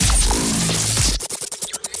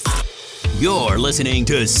You're listening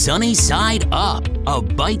to Sunny Side Up, a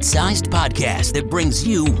bite-sized podcast that brings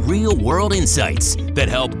you real-world insights that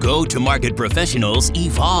help go-to-market professionals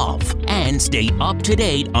evolve and stay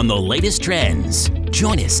up-to-date on the latest trends.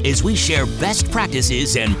 Join us as we share best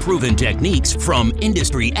practices and proven techniques from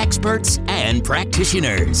industry experts and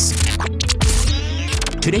practitioners.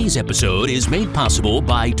 Today's episode is made possible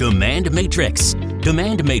by Demand Matrix.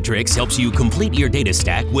 Demand Matrix helps you complete your data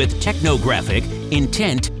stack with technographic,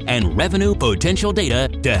 intent, and revenue potential data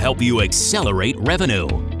to help you accelerate revenue.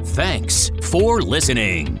 Thanks for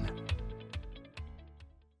listening.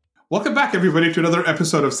 Welcome back, everybody, to another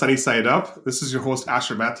episode of Sunny Side Up. This is your host,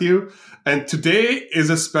 Asher Matthew. And today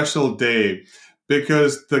is a special day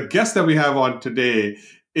because the guest that we have on today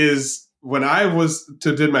is, when I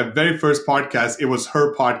did my very first podcast, it was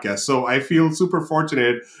her podcast. So I feel super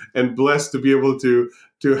fortunate and blessed to be able to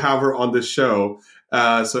have her on the show.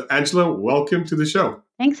 So Angela, welcome to the show.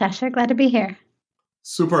 Thanks, Asher. Glad to be here.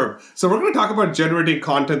 Superb. So we're going to talk about generating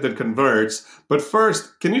content that converts. But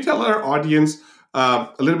first, can you tell our audience a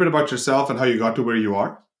little bit about yourself and how you got to where you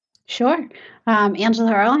are? Sure.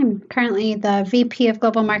 Angela Earl. I'm currently the VP of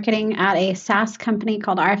Global Marketing at a SaaS company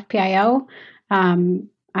called RFP.io.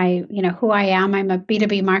 Who I am, I'm a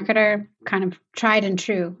B2B marketer, kind of tried and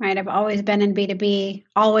true, right? I've always been in B2B,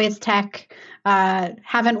 always tech,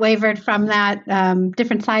 haven't wavered from that.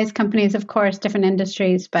 Different size companies, of course, different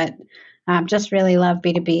industries, but just really love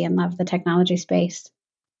B2B and love the technology space.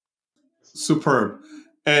 Superb.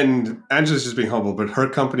 And Angela's just being humble, but her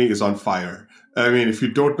company is on fire. I mean, if you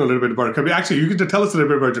don't know a little bit about her company, actually, you can tell us a little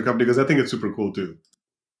bit about your company because I think it's super cool too.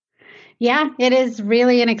 Yeah, it is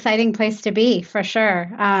really an exciting place to be, for sure.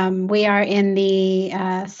 We are in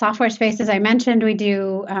the software space, as I mentioned. We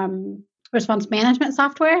do response management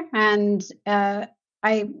software, and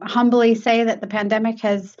I humbly say that the pandemic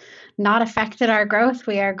has not affected our growth.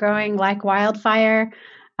 We are growing like wildfire,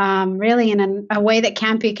 really in a way that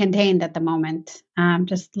can't be contained at the moment.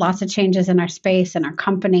 Just lots of changes in our space and our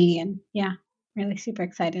company, and yeah, really super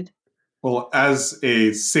excited. Well, as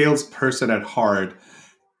a salesperson at heart,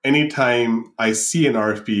 anytime I see an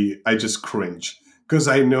RFP, I just cringe because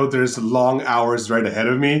I know there's long hours right ahead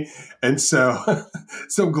of me. And so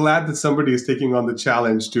I'm glad that somebody is taking on the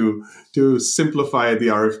challenge to simplify the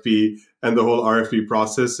RFP and the whole RFP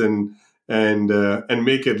process and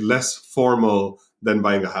make it less formal than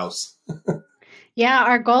buying a house. Yeah,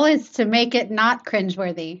 our goal is to make it not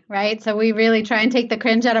cringeworthy, right? So we really try and take the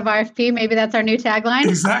cringe out of RFP. Maybe that's our new tagline.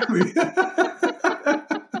 Exactly.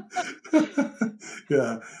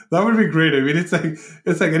 Yeah, that would be great. I mean, it's like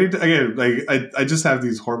again, like I just have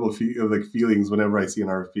these horrible feelings whenever I see an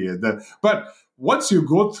RFP. But once you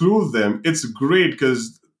go through them, it's great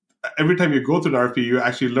because every time you go through an RFP, you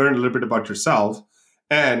actually learn a little bit about yourself,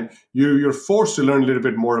 and you're forced to learn a little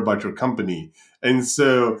bit more about your company. And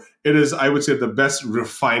so it is, I would say, the best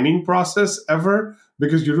refining process ever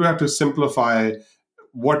because you do have to simplify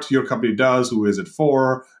what your company does, who is it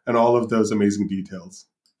for, and all of those amazing details.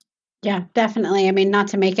 Yeah, definitely. I mean, not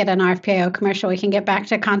to make it an RFP.io commercial, we can get back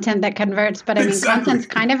to content that converts, but I mean, Exactly. Content's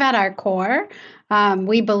kind of at our core.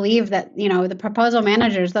 We believe that, the proposal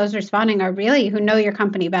managers, those responding are really who know your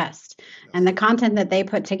company best. And the content that they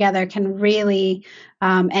put together can really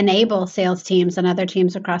enable sales teams and other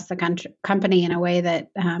teams across the company in a way that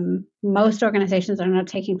most organizations are not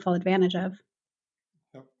taking full advantage of.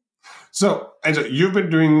 So, Angela, you've been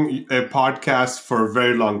doing a podcast for a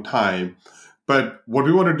very long time. But what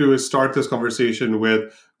we want to do is start this conversation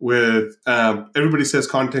with everybody says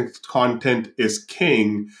content is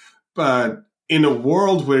king, but in a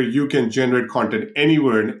world where you can generate content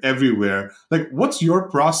anywhere and everywhere, like what's your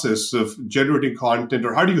process of generating content,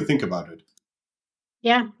 or how do you think about it?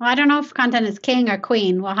 Yeah, well, I don't know if content is king or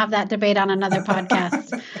queen. We'll have that debate on another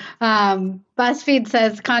podcast. BuzzFeed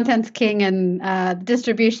says content's king and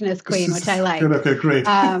distribution is queen, which I like. Okay, great.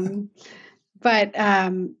 But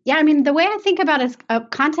yeah, I mean, the way I think about it is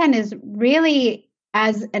content is really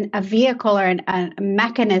as a vehicle or a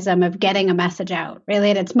mechanism of getting a message out,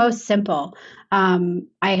 really at its most simple.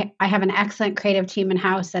 I have an excellent creative team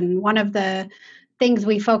in-house, and one of the things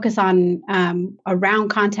we focus on around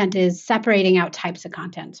content is separating out types of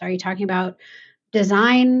content. So are you talking about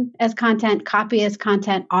design as content, copy as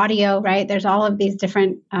content, audio, right? There's all of these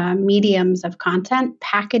different mediums of content,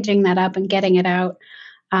 packaging that up and getting it out.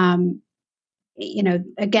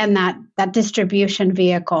 Again, that distribution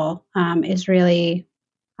vehicle is really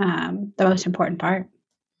the most important part.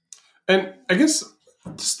 And I guess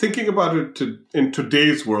just thinking about it in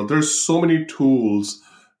today's world, there's so many tools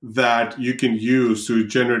that you can use to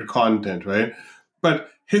generate content, right? But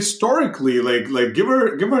historically, like give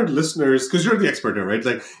our listeners, because you're the expert here, right?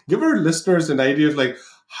 Like give our listeners an idea of like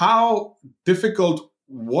how difficult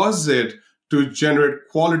was it to generate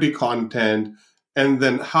quality content, and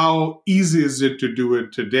then how easy is it to do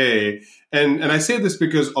it today? And I say this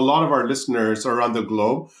because a lot of our listeners are around the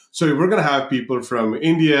globe. So we're going to have people from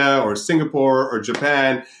India or Singapore or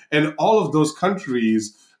Japan, and all of those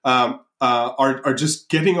countries are just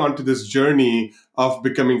getting onto this journey of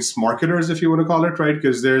becoming marketers, if you want to call it, right?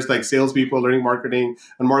 Because there's like salespeople learning marketing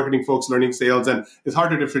and marketing folks learning sales, and it's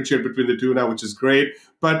hard to differentiate between the two now, which is great.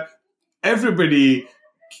 But everybody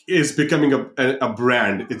is becoming a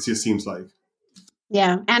brand, it just seems like.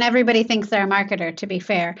 Yeah, and everybody thinks they're a marketer, to be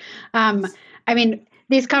fair. I mean,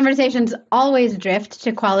 these conversations always drift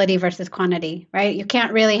to quality versus quantity, right? You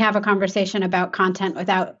can't really have a conversation about content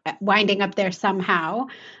without winding up there somehow.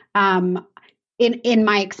 In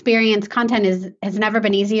my experience, content has never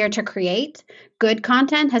been easier to create. Good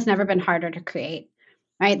content has never been harder to create,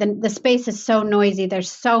 right? The space is so noisy. There's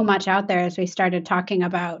so much out there, as we started talking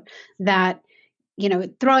about, that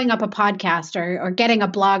throwing up a podcast or getting a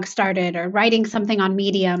blog started or writing something on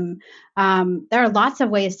Medium. There are lots of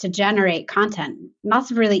ways to generate content,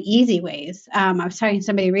 lots of really easy ways. I was talking to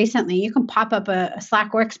somebody recently. You can pop up a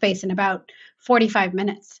Slack workspace in about 45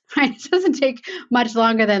 minutes, right? It doesn't take much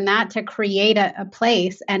longer than that to create a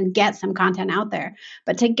place and get some content out there.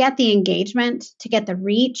 But to get the engagement, to get the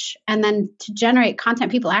reach, and then to generate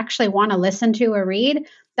content people actually want to listen to or read,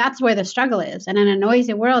 that's where the struggle is. And in a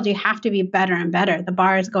noisy world, you have to be better and better. The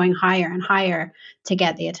bar is going higher and higher to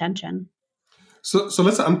get the attention. So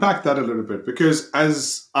let's unpack that a little bit, because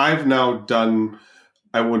as I've now done,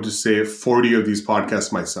 I want to say 40 of these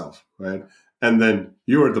podcasts myself, right? And then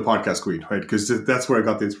you're the podcast queen, right? Because that's where I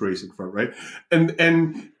got the inspiration from, right? And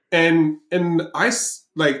I,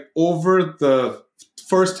 like, over the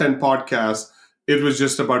first 10 podcasts, it was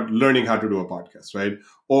just about learning how to do a podcast, right?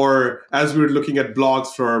 Or as we were looking at blogs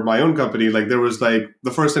for my own company, like there was like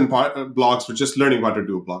the first 10 blogs were just learning how to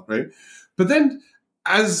do a blog, right? But then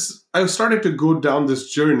as I started to go down this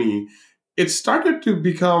journey, it started to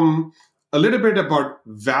become a little bit about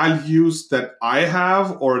values that I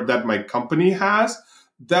have or that my company has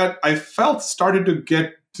that I felt started to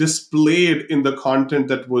get displayed in the content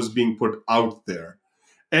that was being put out there.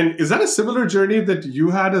 And is that a similar journey that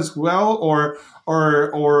you had as well, or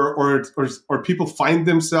people find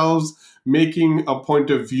themselves making a point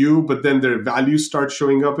of view, but then their values start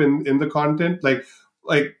showing up in the content? Like,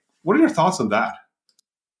 what are your thoughts on that?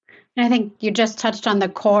 I think you just touched on the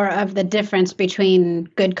core of the difference between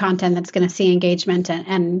good content that's going to see engagement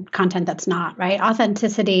and content that's not, right?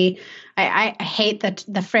 Authenticity. I hate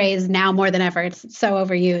the phrase now more than ever. It's so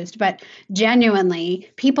overused, but genuinely,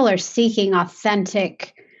 people are seeking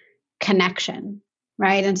authentic connection,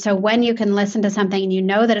 right? And so when you can listen to something and you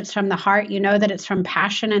know that it's from the heart, you know that it's from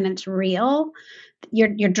passion and it's real,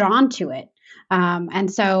 you're drawn to it.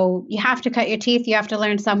 And so you have to cut your teeth. You have to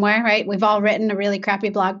learn somewhere, right? We've all written a really crappy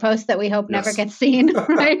blog post that we hope never gets seen,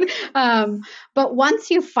 right? But once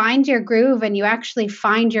you find your groove and you actually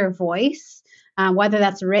find your voice, whether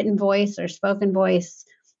that's written voice or spoken voice,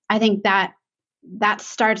 I think that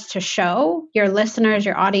starts to show. Your listeners,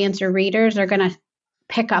 your audience, your readers are going to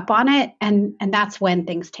pick up on it. And that's when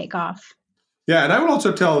things take off. Yeah. And I would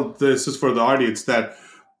also tell, this is for the audience, that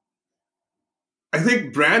I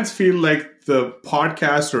think brands feel like the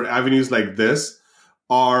podcast or avenues like this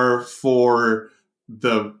are for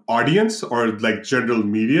the audience or like general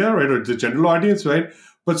media, right? Or the general audience, right?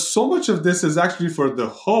 But so much of this is actually for the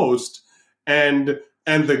host and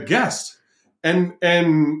the guest. And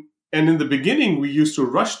in the beginning, we used to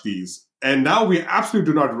rush these. And now we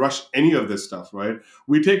absolutely do not rush any of this stuff, right?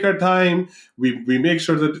 We take our time. We make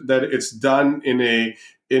sure that it's done in a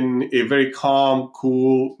very calm,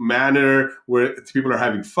 cool manner where people are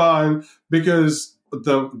having fun, because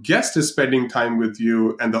the guest is spending time with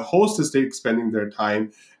you and the host is spending their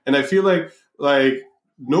time. And I feel like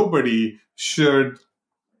nobody should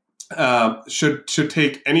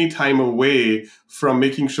take any time away from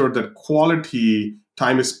making sure that quality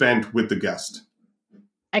time is spent with the guest.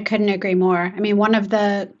 I couldn't agree more. I mean, one of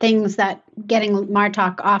the things that getting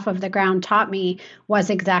Martalk off of the ground taught me was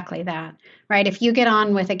exactly that, right? If you get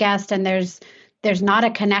on with a guest and there's not a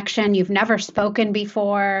connection, you've never spoken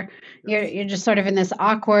before, you're just sort of in this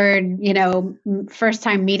awkward, first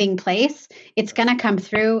time meeting place, it's going to come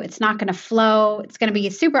through. It's not going to flow. It's going to be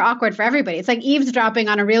super awkward for everybody. It's like eavesdropping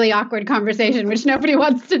on a really awkward conversation, which nobody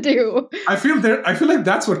wants to do. I feel like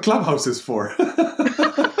that's what Clubhouse is for.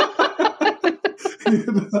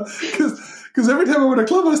 Because every time I'm on a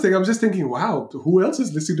Clubhouse thing, I'm just thinking, wow, who else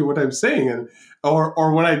is listening to what I'm saying? And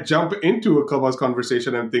or when I jump into a Clubhouse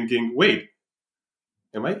conversation, I'm thinking, wait,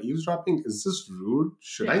 am I eavesdropping? Is this rude?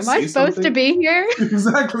 Should I say something? Am I supposed to be here?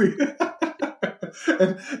 Exactly.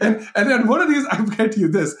 and then one of these, I'm getting to you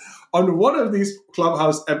this. On one of these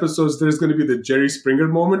Clubhouse episodes, there's going to be the Jerry Springer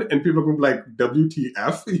moment, and people are going to be like,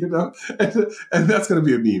 WTF, and that's going to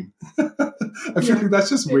be a meme. I feel like that's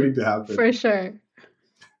just waiting to happen. For sure.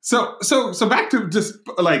 So back to just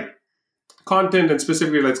like content and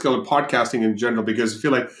specifically, let's call it podcasting in general, because I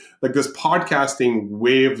feel like this podcasting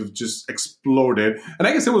wave just exploded. And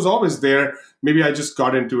I guess it was always there. Maybe I just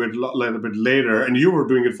got into it a little bit later, and you were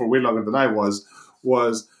doing it for way longer than I was.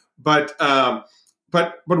 But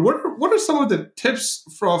what are some of the tips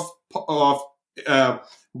of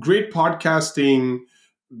great podcasting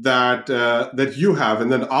that you have,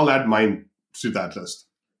 and then I'll add mine to that list.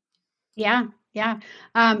 Yeah.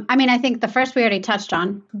 I mean, I think the first we already touched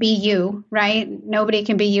on, be you, right? Nobody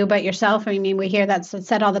can be you but yourself. I mean, we hear that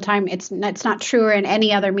said all the time. It's not truer in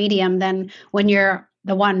any other medium than when you're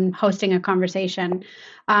the one hosting a conversation.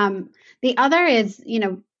 The other is,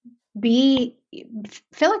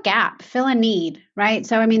 fill a gap, fill a need, right?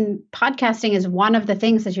 So, I mean, podcasting is one of the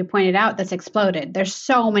things that you pointed out that's exploded. There's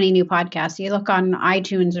so many new podcasts. You look on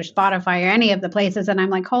iTunes or Spotify or any of the places, and I'm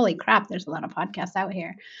like, holy crap, there's a lot of podcasts out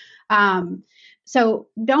here. So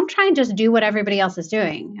don't try and just do what everybody else is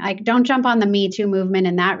doing. Like, don't jump on the Me Too movement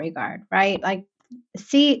in that regard, right? Like,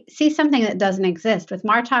 see something that doesn't exist. With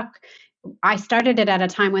MarTalk, I started it at a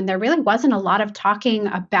time when there really wasn't a lot of talking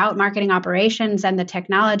about marketing operations and the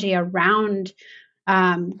technology around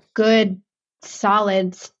good,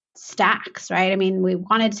 solid stacks, right? I mean, we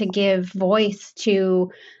wanted to give voice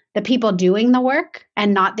to the people doing the work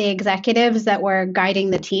and not the executives that were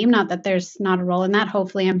guiding the team. Not that there's not a role in that.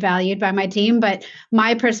 Hopefully I'm valued by my team, but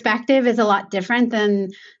my perspective is a lot different than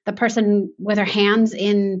the person with her hands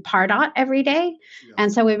in Pardot every day. Yeah.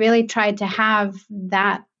 And so we really tried to have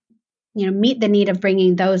that, meet the need of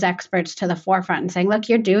bringing those experts to the forefront and saying, look,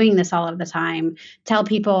 you're doing this all of the time. Tell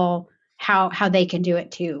people how they can do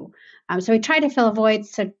it too. So we try to fill a void.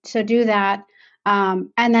 So do that.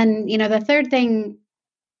 And then, the third thing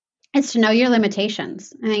is to know your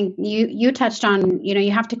limitations. I think you touched on, you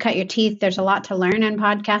have to cut your teeth. There's a lot to learn in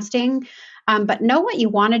podcasting, but know what you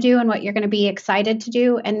want to do and what you're going to be excited to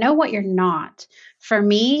do, and know what you're not. For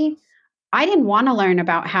me, I didn't want to learn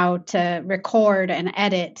about how to record and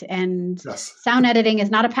edit, and yes. Sound editing is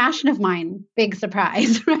not a passion of mine. Big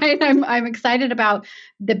surprise, right? I'm excited about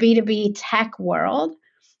the B2B tech world.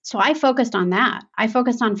 So I focused on that. I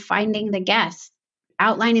focused on finding the guests,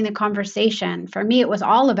 outlining the conversation. For me, it was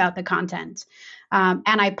all about the content. And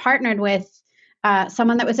I partnered with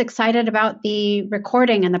someone that was excited about the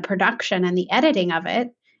recording and the production and the editing of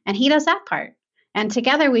it. And he does that part. And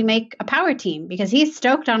together we make a power team because he's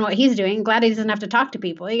stoked on what he's doing. Glad he doesn't have to talk to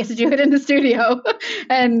people. He gets to do it in the studio.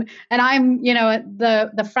 and I'm, at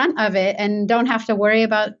the front of it and don't have to worry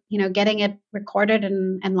about, getting it recorded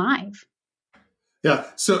and live. Yeah.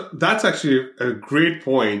 So that's actually a great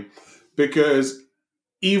point, because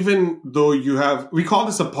even though we call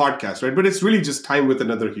this a podcast, right? But it's really just time with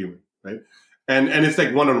another human, right? And it's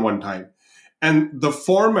like one-on-one time. And the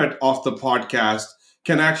format of the podcast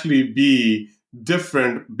can actually be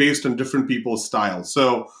different based on different people's styles.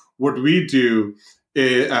 So what we do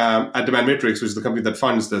at Demand Matrix, which is the company that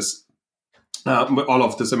funds this, all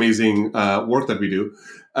of this amazing work that we do,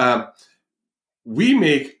 we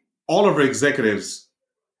make all of our executives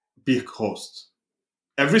be hosts.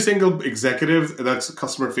 Every single executive that's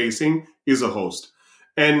customer facing is a host.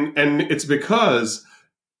 And it's because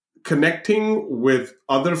connecting with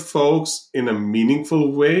other folks in a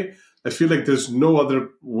meaningful way, I feel like there's no other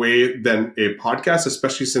way than a podcast,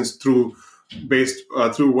 especially since through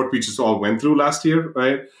what we just all went through last year,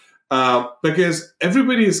 right? Because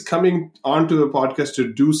everybody is coming onto the podcast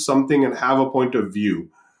to do something and have a point of view.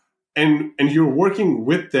 And you're working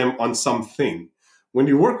with them on something. When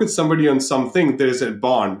you work with somebody on something, there's a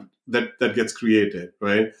bond that gets created,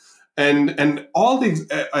 right? And all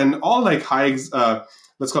like high,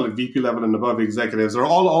 let's call it VP level and above executives are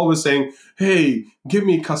all always saying, "Hey, give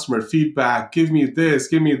me customer feedback, give me this,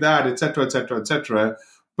 give me that, et cetera, et cetera, et cetera."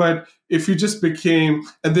 But if you just became,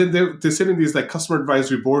 and then they sit in these like customer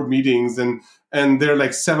advisory board meetings, and they're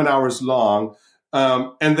like 7 hours long.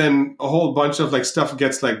 And then a whole bunch of like stuff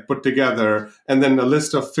gets like put together, and then a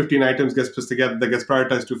list of 15 items gets put together that gets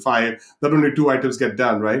prioritized to 5, that only 2 items get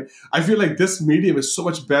done, right? I feel like this medium is so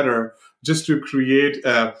much better just to create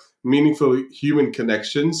meaningful human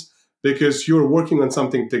connections because you're working on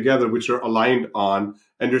something together which you're aligned on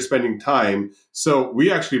and you're spending time. So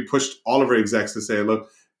we actually pushed all of our execs to say, look,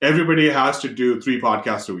 everybody has to do 3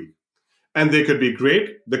 podcasts a week. And they could be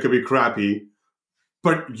great, they could be crappy,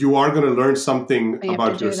 but you are going to learn something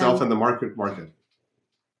about yourself and the market.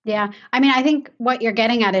 Yeah. I mean, I think what you're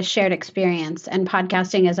getting at is shared experience, and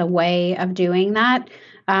podcasting is a way of doing that.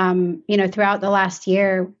 Throughout the last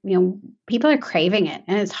year, people are craving it,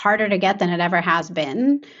 and it's harder to get than it ever has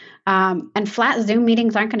been. And flat Zoom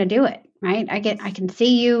meetings aren't going to do it, right? I can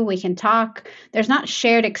see you, we can talk. There's not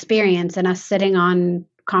shared experience in us sitting on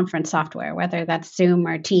conference software, whether that's Zoom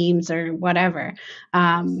or Teams or whatever.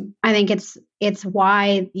 I think it's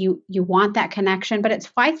why you want that connection, but it's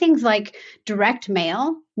why things like direct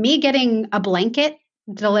mail, me getting a blanket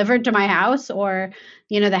delivered to my house, or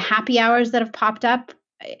the happy hours that have popped up.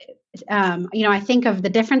 I think of the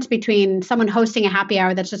difference between someone hosting a happy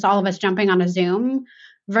hour that's just all of us jumping on a Zoom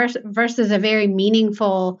versus a very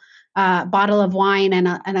meaningful bottle of wine and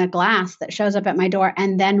a glass that shows up at my door,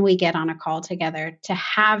 and then we get on a call together to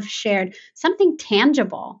have shared something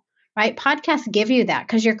tangible, right? Podcasts give you that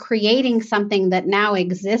because you're creating something that now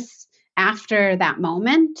exists after that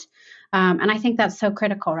moment. And I think that's so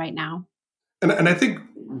critical right now. And I think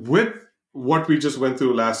with what we just went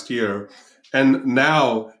through last year, and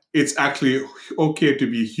now it's actually okay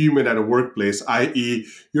to be human at a workplace, i.e.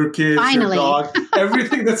 your kids, Finally. Your dog,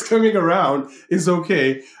 everything that's coming around is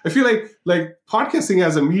okay. I feel like podcasting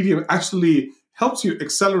as a medium actually helps you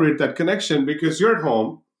accelerate that connection because you're at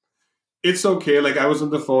home. It's okay. Like I was on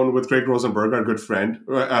the phone with Craig Rosenberg, our good friend.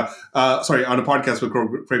 On a podcast with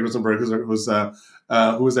Craig Rosenberg, who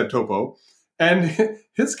was at Topo. And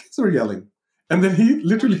his kids were yelling. And then he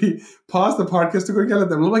literally paused the podcast to go yell at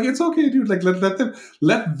them. I'm like, it's okay, dude. Like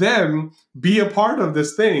let them be a part of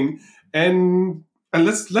this thing, and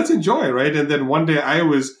let's enjoy, right? And then one day I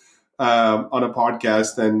was on a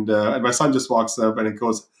podcast, and my son just walks up and it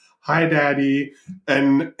goes, "Hi, Daddy,"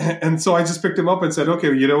 and so I just picked him up and said,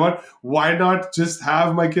 okay, you know what? Why not just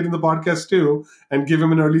have my kid in the podcast too, and give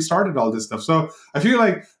him an early start at all this stuff? So I feel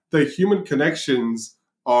like the human connections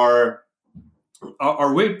are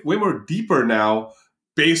way more deeper now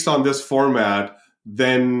based on this format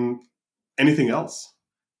than anything else.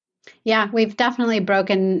 Yeah, we've definitely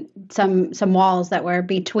broken some walls that were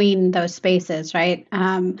between those spaces, right?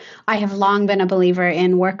 I have long been a believer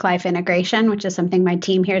in work-life integration, which is something my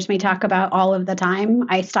team hears me talk about all of the time.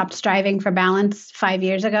 I stopped striving for balance 5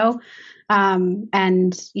 years ago. And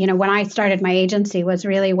when I started my agency was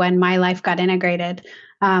really when my life got integrated.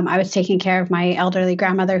 I was taking care of my elderly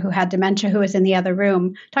grandmother who had dementia, who was in the other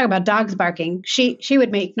room. Talk about dogs barking. She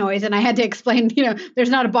would make noise, and I had to explain,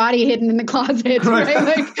 there's not a body hidden in the closet, right?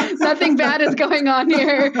 Like nothing bad is going on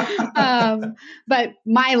here. But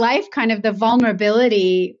my life, kind of the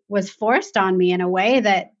vulnerability was forced on me in a way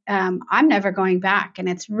that I'm never going back. And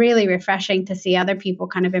it's really refreshing to see other people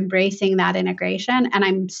kind of embracing that integration. And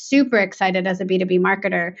I'm super excited as a B2B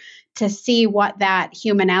marketer to see what that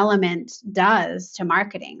human element does to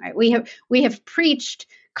marketing, right? We have preached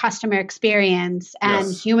customer experience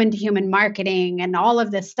and human to human marketing and all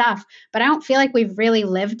of this stuff, but I don't feel like we've really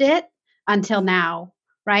lived it until now,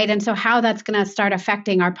 right? And so how that's going to start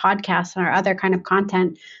affecting our podcasts and our other kind of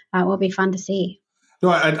content will be fun to see. No,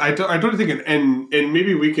 I don't think, and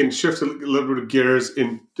maybe we can shift a little bit of gears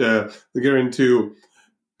into.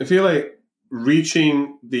 I feel like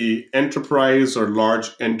reaching the enterprise or large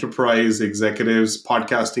enterprise executives,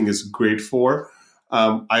 podcasting is great for.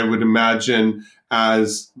 I would imagine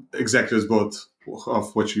as executives, both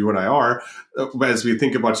of which you and I are, as we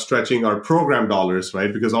think about stretching our program dollars,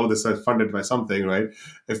 right? Because all of this is funded by something, right?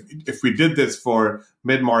 If we did this for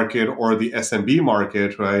mid-market or the SMB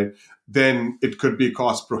market, right, then it could be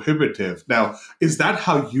cost prohibitive. Now, is that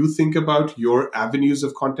how you think about your avenues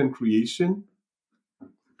of content creation?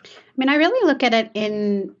 I mean, I really look at it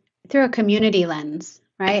through a community lens,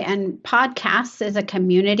 right? And podcasts is a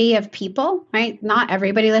community of people, right? Not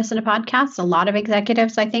everybody listens to podcasts. A lot of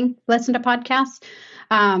executives, I think, listen to podcasts.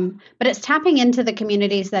 But it's tapping into the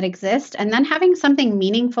communities that exist and then having something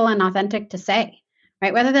meaningful and authentic to say,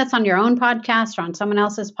 right? Whether that's on your own podcast or on someone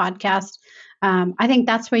else's podcast. I think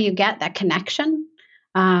that's where you get that connection,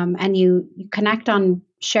 and you connect on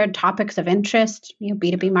shared topics of interest.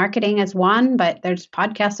 B2B marketing is one, but there's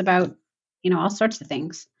podcasts about all sorts of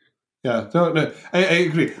things. Yeah, no, I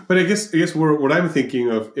agree. But I guess what I'm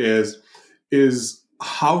thinking of is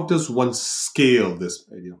how does one scale this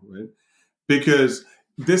idea, right? Because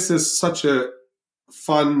this is such a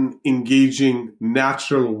fun, engaging,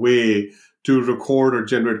 natural way to record or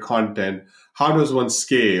generate content. How does one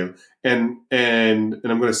scale? and I'm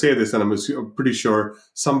going to say this, and I'm pretty sure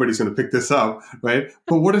somebody's going to pick this up, right?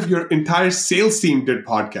 But what if your entire sales team did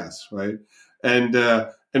podcasts, right?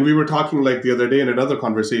 And we were talking like the other day in another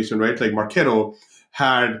conversation, right? Like Marketo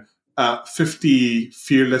had 50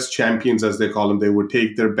 fearless champions, as they call them. They would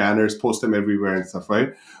take their banners, post them everywhere and stuff,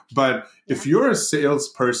 right? But if you're a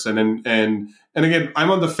salesperson, and again, I'm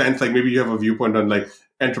on the fence, like maybe you have a viewpoint on like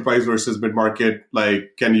enterprise versus mid-market,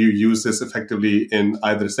 like can you use this effectively in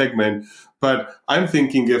either segment? But I'm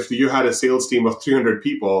thinking if you had a sales team of 300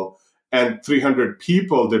 people and 300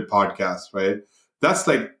 people did podcasts, right? That's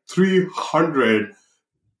like 300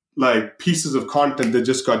 like pieces of content that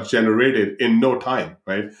just got generated in no time,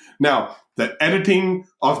 right? Now, the editing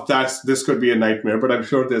of this could be a nightmare, but I'm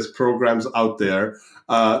sure there's programs out there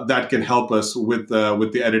that can help us with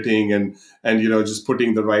the editing and just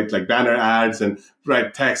putting the right like banner ads and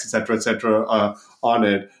right text, et cetera, on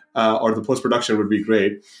it, or the post production would be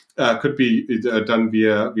great. Could be done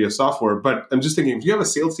via software. But I'm just thinking, if you have a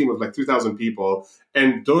sales team of like 3,000 people,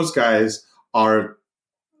 and those guys are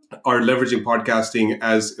leveraging podcasting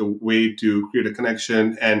as a way to create a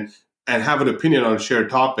connection and have an opinion on a shared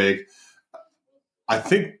topic, I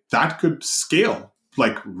think that could scale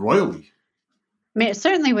like royally. I mean, it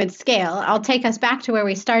certainly would scale. I'll take us back to where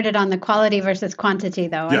we started on the quality versus quantity,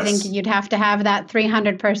 though. Yes. I think you'd have to have that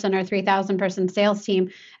 300 person or 3,000 person sales team.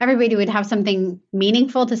 Everybody would have something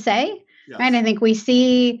meaningful to say, yes. Right? I think we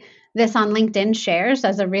see this on LinkedIn shares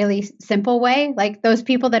as a really simple way. Like those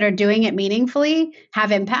people that are doing it meaningfully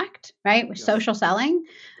have impact, right? With social selling.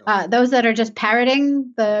 Those that are just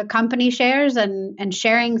parroting the company shares and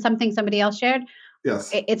sharing something somebody else shared,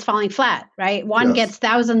 yes, it's falling flat, right? One gets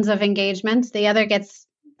thousands of engagements, the other gets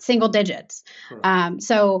single digits.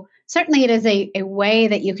 So certainly it is a way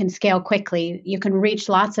that you can scale quickly. You can reach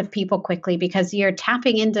lots of people quickly because you're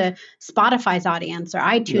tapping into Spotify's audience or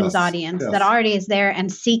iTunes audience that already is there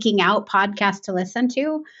and seeking out podcasts to listen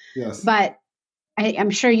to. Yes. But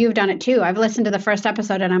I'm sure you've done it too. I've listened to the first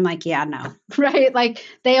episode and I'm like, yeah, no, right? Like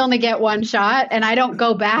they only get one shot and I don't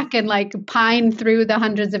go back and like pine through the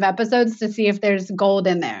hundreds of episodes to see if there's gold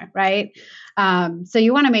in there, right? So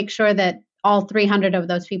you want to make sure that all 300 of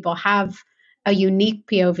those people have a unique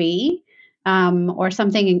POV or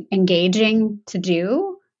something engaging to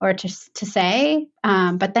do or to say.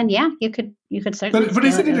 But then, you could certainly. But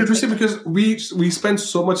isn't it interesting because we spend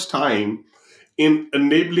so much time in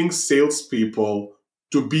enabling salespeople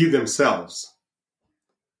to be themselves,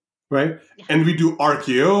 right? Yeah. And we do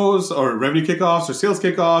RKOs or revenue kickoffs or sales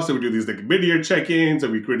kickoffs, and we do these like mid-year check-ins,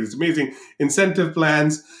 and we create these amazing incentive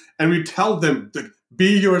plans, and we tell them to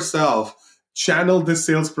be yourself, channel this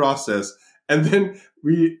sales process, and then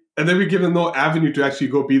we give them no avenue to actually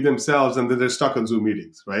go be themselves, and then they're stuck on Zoom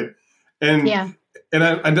meetings, right? And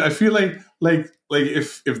I feel like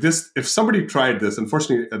if somebody tried this,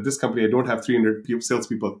 unfortunately at this company I don't have 300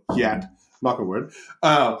 salespeople yet, knock on wood.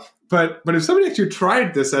 But if somebody actually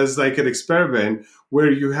tried this as like an experiment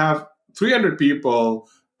where you have 300 people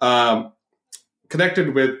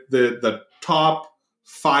connected with the top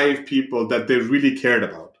 5 people that they really cared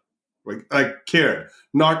about, like cared,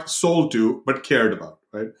 not sold to, but cared about,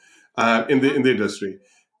 right? In the industry,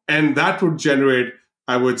 and that would generate,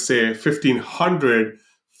 I would say, 1,500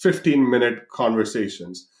 15-minute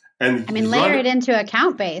conversations. And I mean, layer it into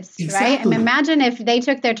account based, right? I mean, imagine if they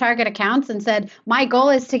took their target accounts and said, my goal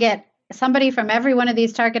is to get somebody from every one of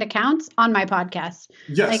these target accounts on my podcast.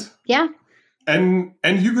 Yes. Like, yeah. And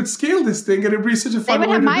you could scale this thing and it'd be such a fun way. They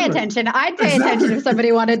would have my attention. I'd pay attention if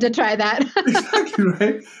somebody wanted to try that. Exactly,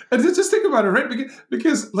 right? And just think about it, right?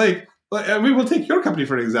 Because like I mean, we'll take your company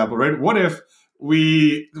for an example, right? What if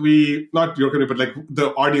we not your company, but like the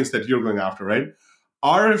audience that you're going after, right?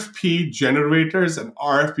 RFP generators and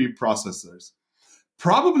RFP processors.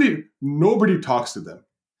 Probably nobody talks to them,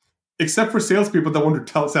 except for salespeople that want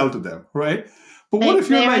to sell to them, right? But what if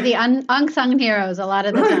you're like the unsung heroes a lot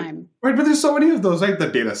of the time? Right, but there's so many of those, right? The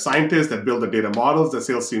data scientists that build the data models that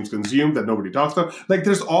sales teams consume that nobody talks to. Like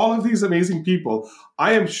there's all of these amazing people.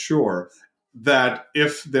 I am sure that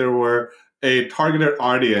if there were a targeted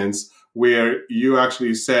audience where you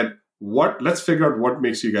actually said, let's figure out what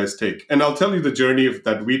makes you guys tick. And I'll tell you the journey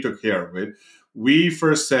that we took here, right? We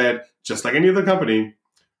first said, just like any other company,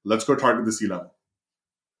 let's go target the C-level.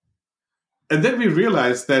 And then we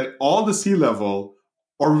realized that all the C-level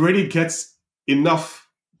already gets enough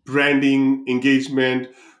branding, engagement,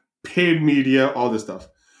 paid media, all this stuff.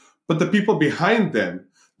 But the people behind them,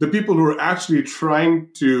 the people who are actually trying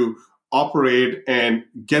to operate and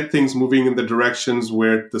get things moving in the directions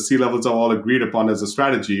where the C-levels are all agreed upon as a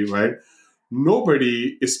strategy, right?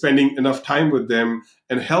 Nobody is spending enough time with them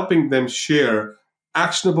and helping them share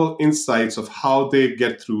actionable insights of how they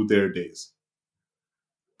get through their days.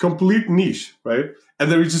 Complete niche, right?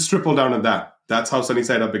 And then we just triple down on that. That's how Sunny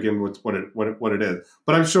Side Up became what it is.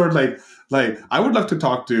 But I'm sure, like I would love to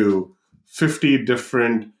talk to 50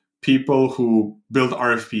 different people who build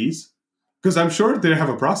RFPs, because I'm sure they have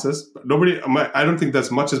a process. But I don't think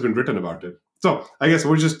much has been written about it. So I guess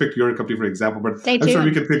we'll just pick your company for example, but I'm sure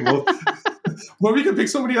we can pick both. Well, we can pick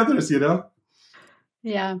so many others,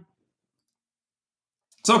 Yeah.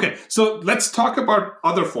 So, okay. So let's talk about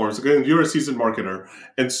other forms. Again, you're a seasoned marketer.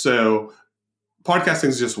 And so podcasting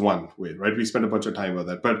is just one way, right? We spend a bunch of time on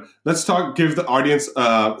that. But let's give the audience,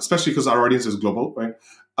 especially because our audience is global, right?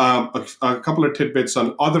 A couple of tidbits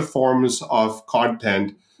on other forms of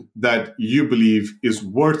content that you believe is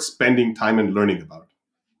worth spending time and learning about.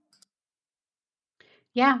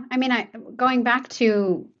 Yeah. I mean, going back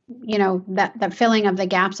to, that filling of the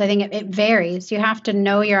gaps, I think it varies. You have to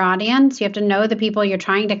know your audience. You have to know the people you're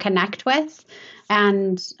trying to connect with.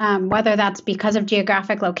 And whether that's because of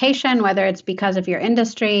geographic location, whether it's because of your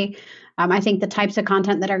industry, I think the types of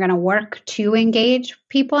content that are going to work to engage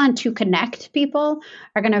people and to connect people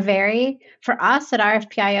are going to vary. For us at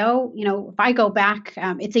RFPIO, if I go back,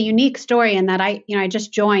 it's a unique story in that I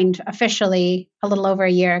just joined officially a little over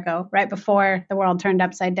a year ago, right before the world turned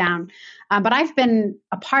upside down. But I've been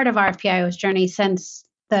a part of RFPIO's journey since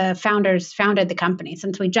the founders founded the company,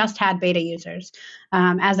 since we just had beta users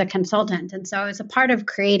as a consultant. And so I was a part of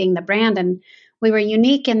creating the brand. And we were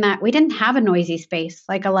unique in that we didn't have a noisy space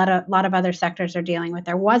like a lot of other sectors are dealing with.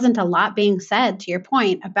 There wasn't a lot being said, to your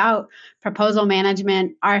point, about proposal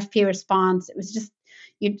management, RFP response. It was just,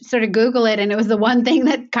 you sort of Google it, and it was the one thing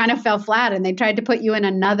that kind of fell flat, and they tried to put you in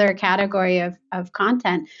another category of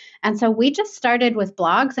content. And so we just started with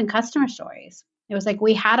blogs and customer stories. It was like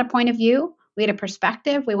we had a point of view, we had a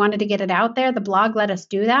perspective, we wanted to get it out there. The blog let us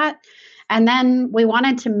do that. And then we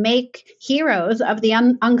wanted to make heroes of the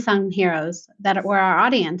unsung heroes that were our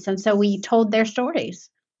audience. And so we told their stories.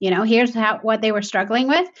 Here's what they were struggling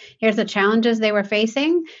with. Here's the challenges they were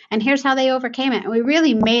facing. And here's how they overcame it. And we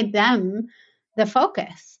really made them the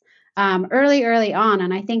focus early on.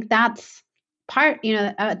 And I think that's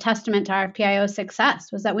a testament to RFPIO's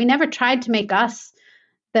success, was that we never tried to make us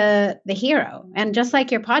the hero. And just like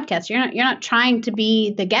your podcast, you're not trying to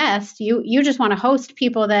be the guest. You just want to host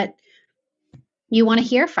people that you want to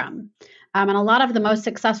hear from. And a lot of the most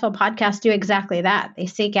successful podcasts do exactly that. They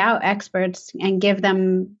seek out experts and give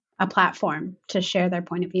them a platform to share their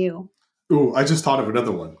point of view. Ooh, I just thought of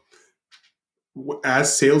another one.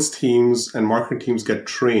 As sales teams and marketing teams get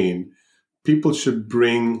trained, people should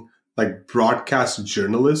bring like broadcast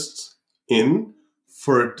journalists in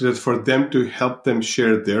for them to help them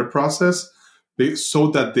share their process so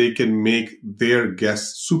that they can make their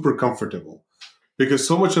guests super comfortable. Because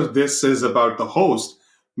so much of this is about the host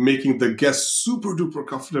making the guests super duper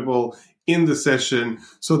comfortable in the session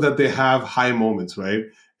so that they have high moments, right?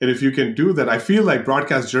 And if you can do that, I feel like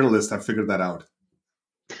broadcast journalists have figured that out.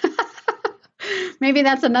 Maybe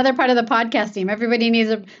that's another part of the podcast team. Everybody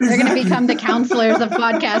they're going to become the counselors of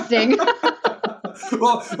podcasting.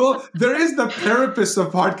 Well, there is the therapist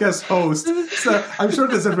of podcast hosts. So I'm sure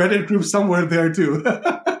there's a Reddit group somewhere there too.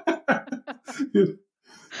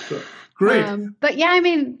 So, great. But yeah, I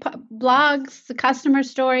mean, blogs, customer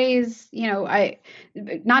stories,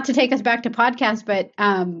 not to take us back to podcasts, but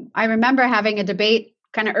I remember having a debate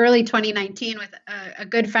kind of early 2019 with a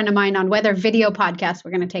good friend of mine on whether video podcasts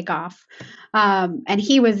were going to take off. And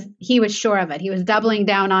he was sure of it. He was doubling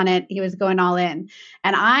down on it. He was going all in.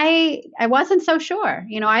 And I wasn't so sure.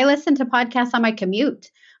 I listened to podcasts on my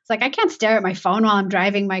commute. It's like, I can't stare at my phone while I'm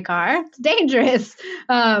driving my car. It's dangerous.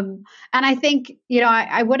 And I think,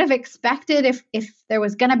 I would have expected if there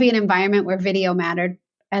was going to be an environment where video mattered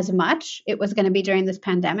as much, it was going to be during this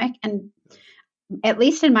pandemic. And at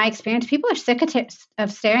least in my experience, people are sick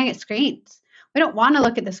of staring at screens. We don't want to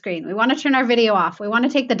look at the screen. We want to turn our video off. We want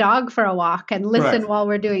to take the dog for a walk and listen while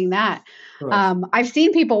we're doing that. Right. I've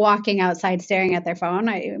seen people walking outside staring at their phone.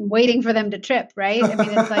 I'm waiting for them to trip, right? I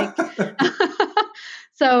mean, it's like...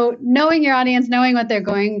 So knowing your audience, knowing what they're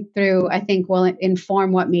going through, I think will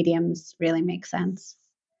inform what mediums really make sense.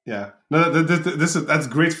 Yeah, no, that's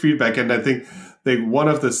great feedback. And I think one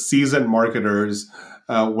of the seasoned marketers,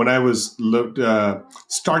 when I was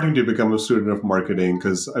starting to become a student of marketing,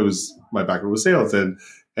 because my background was sales,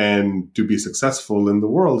 and to be successful in the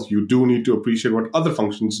world, you do need to appreciate what other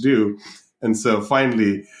functions do. And so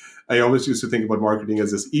finally, I always used to think about marketing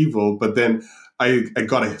as this evil, but then I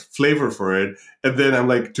got a flavor for it. And then I'm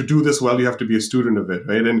like, to do this well, you have to be a student of it,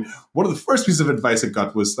 right? And one of the first pieces of advice I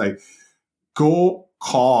got was like, go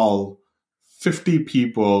call 50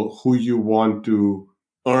 people who you want to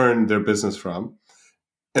earn their business from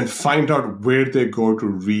and find out where they go to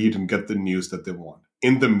read and get the news that they want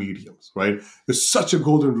in the mediums, right? It's such a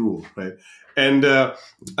golden rule, right? And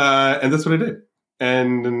that's what I did.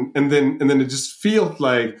 And then it just felt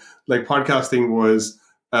like podcasting was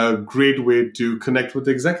a great way to connect with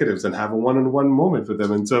the executives and have a one-on-one moment with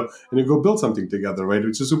them. And you go build something together, right?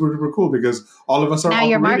 Which is super, super cool because all of us are now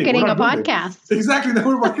you're marketing a podcast. Exactly. Now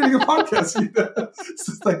we're marketing a podcast. It's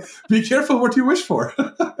just like, be careful what you wish for.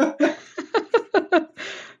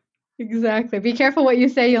 Exactly. Be careful what you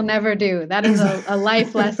say you'll never do. That is a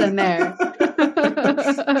life lesson there.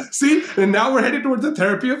 See, and now we're headed towards the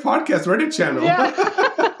Therapy of Podcast Reddit channel. Yeah.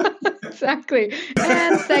 Exactly.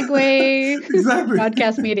 And segue. Exactly.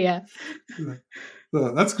 Podcast media.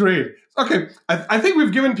 That's great. Okay. I think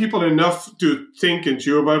we've given people enough to think and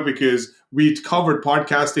chew about because we covered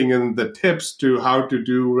podcasting and the tips to how to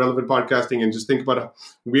do relevant podcasting and just think about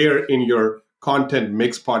where in your content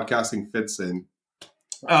mix podcasting fits in.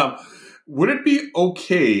 Would it be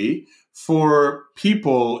okay for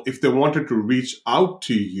people, if they wanted to reach out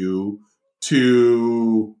to you,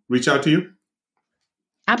 to reach out to you?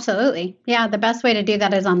 Absolutely. Yeah. The best way to do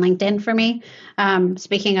that is on LinkedIn for me.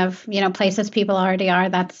 Speaking of, places people already are,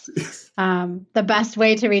 that's the best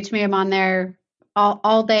way to reach me. I'm on there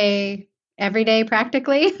all day, every day,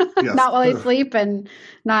 practically. Yes. Not while I sleep and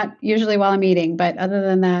not usually while I'm eating. But other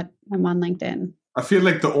than that, I'm on LinkedIn. I feel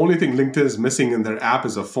like the only thing LinkedIn is missing in their app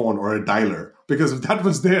is a phone or a dialer. Because if that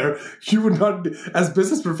was there, you would not, as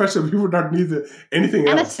business professional, you would not need anything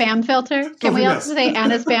else. And a spam filter. Can we also say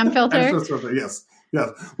and a spam filter? Yes. Yes.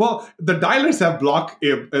 Well, the dialers have block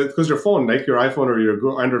because your phone, like your iPhone or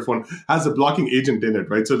your Android phone, has a blocking agent in it,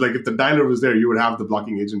 right? So, like, if the dialer was there, you would have the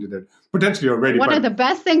blocking agent in it potentially already. One of the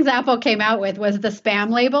best things Apple came out with was the spam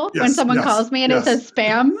label. Yes, when someone calls me and it says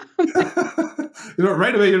spam.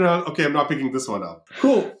 Right away, okay, I'm not picking this one up.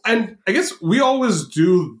 Cool. And I guess we always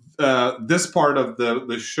do this part of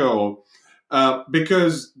the show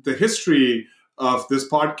because the history of this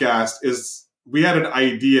podcast is. We had an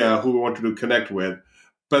idea who we wanted to connect with,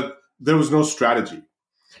 but there was no strategy.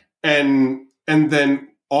 And then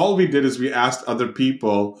all we did is we asked other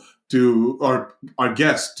people or our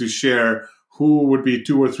guests to share who would be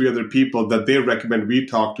 2 or 3 other people that they recommend we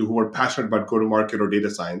talk to who are passionate about go-to-market or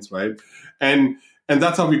data science, right? And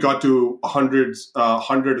that's how we got to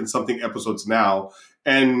 100 and something episodes now.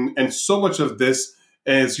 And so much of this,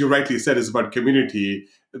 as you rightly said, is about community.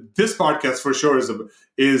 This podcast for sure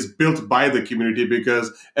is built by the community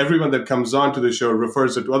because everyone that comes on to the show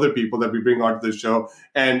refers it to other people that we bring onto the show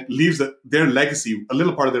and leaves their legacy, a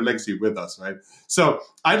little part of their legacy with us, right? So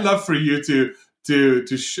I'd love for you to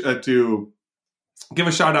give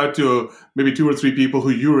a shout out to maybe 2 or 3 people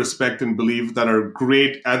who you respect and believe that are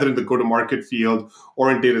great either in the go-to-market field or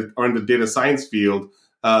in the data science field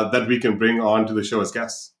that we can bring on to the show as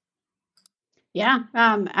guests. Yeah.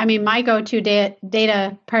 My go-to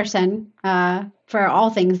data person for all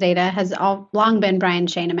things data has long been Brian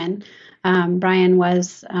Schaineman. Brian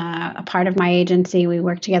was a part of my agency. We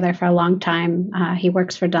worked together for a long time. He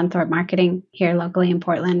works for Dunthorpe Marketing here locally in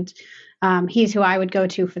Portland. He's who I would go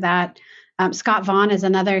to for that. Scott Vaughn is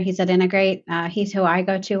another. He's at Integrate. He's who I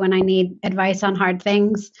go to when I need advice on hard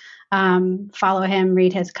things. Follow him,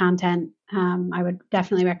 read his content. I would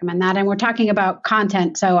definitely recommend that. And we're talking about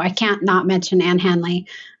content, so I can't not mention Ann Hanley.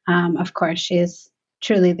 Of course, she is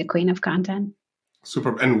truly the queen of content.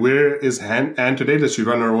 Super. And where is Ann today? Does she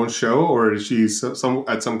run her own show or is she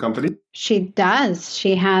at some company? She does.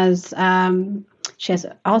 She has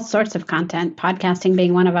all sorts of content, podcasting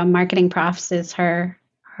being one of them. Marketing Profs is her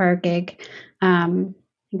gig.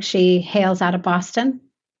 She hails out of Boston.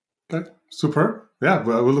 Okay. Super. Yeah,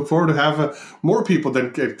 well, we look forward to have more people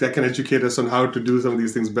that can educate us on how to do some of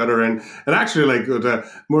these things better, and actually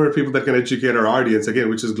more people that can educate our audience again,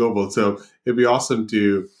 which is global. So it'd be awesome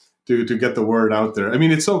to get the word out there. I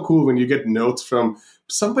mean, it's so cool when you get notes from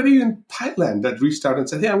somebody in Thailand that reached out and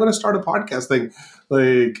said, "Hey, I'm going to start a podcast thing.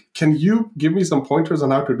 Like, can you give me some pointers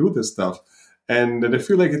on how to do this stuff?" And I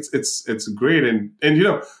feel like it's great. And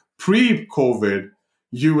pre-COVID,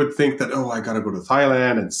 you would think that, I got to go to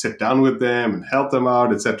Thailand and sit down with them and help them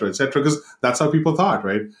out, et cetera, because that's how people thought,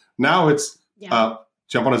 right? Now it's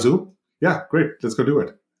jump on a Zoom. Yeah, great. Let's go do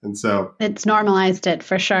it. And so it's normalized it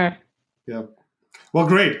for sure. Yeah. Well,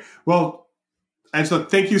 great. Well, Angela,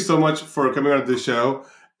 thank you so much for coming on the show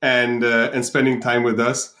and spending time with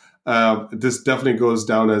us. This definitely goes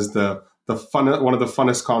down as one of the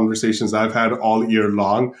funnest conversations I've had all year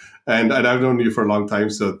long. And I've known you for a long time.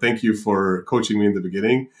 So thank you for coaching me in the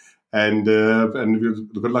beginning and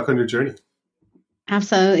good luck on your journey.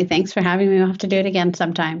 Absolutely. Thanks for having me. We'll have to do it again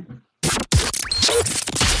sometime.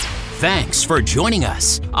 Thanks for joining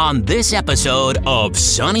us on this episode of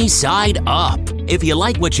Sunny Side Up. If you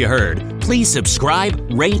like what you heard, please subscribe,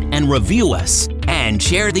 rate, and review us, and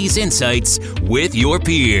share these insights with your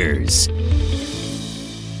peers.